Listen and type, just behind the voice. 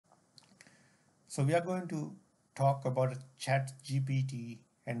So we are going to talk about ChatGPT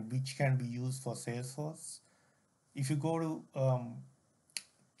and which can be used for Salesforce. If you go to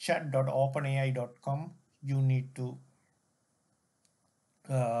chat.openai.com, you need to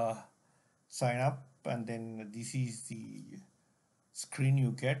uh, sign up, and then this is the screen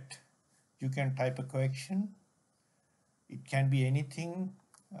you get. You can type a question. It can be anything,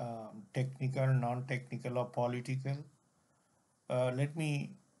 technical, non-technical, or political. Let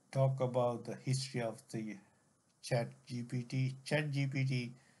me talk about the history of the ChatGPT.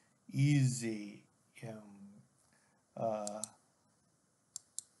 ChatGPT is uh,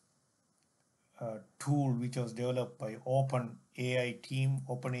 a tool which was developed by Open AI team.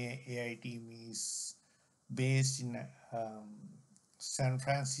 Open AI team is based in San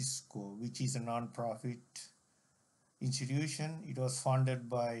Francisco, which is a non-profit institution. It was funded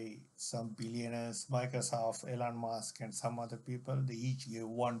by some billionaires, Microsoft, Elon Musk, and some other people. They each gave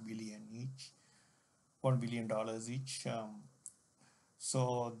 1 billion each, $1 billion each.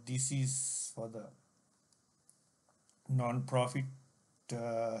 So this is for the non-profit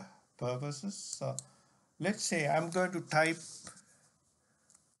uh, purposes. So let's say I'm going to type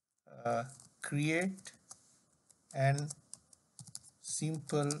uh, create an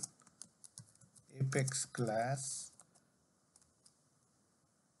simple Apex class.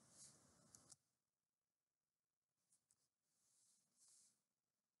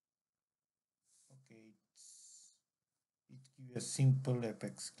 Okay, it gives a simple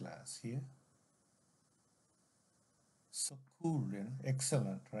Apex class here. So cool,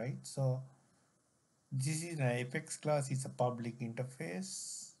 excellent, right? So this is an Apex class. It's a public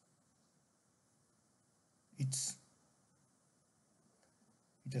interface. It's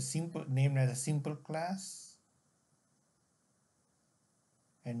it's a simple named as a simple class,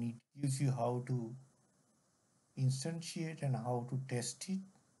 and it gives you how to instantiate and how to test it.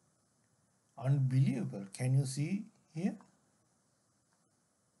 Unbelievable. Can you see here?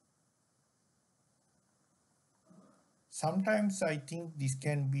 Sometimes I think this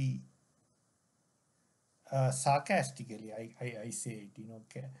can be sarcastically, I say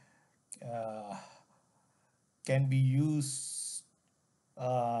it, uh, can be used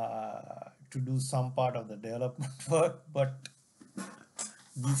to do some part of the development work, but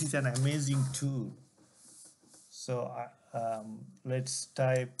this is an amazing tool. So let's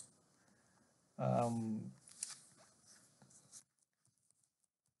type um,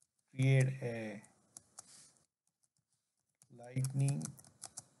 create a lightning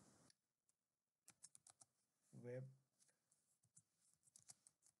web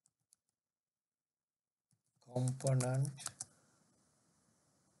component.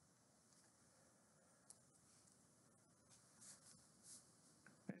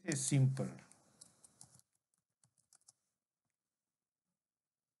 It is simple.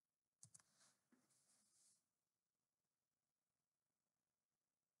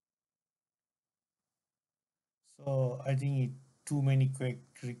 So I think too many quick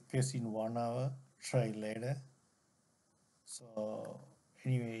requests in 1 hour. Try later. So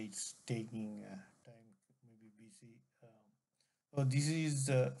anyway, it's taking time. Maybe busy. So this is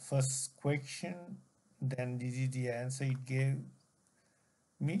the first question. Then this is the answer it gave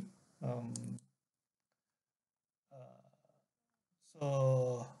me. Um,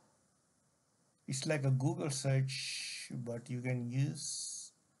 so it's like a Google search, but you can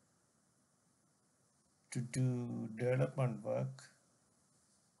use to do development work.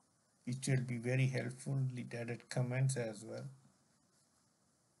 It will be very helpful. It added comments as well.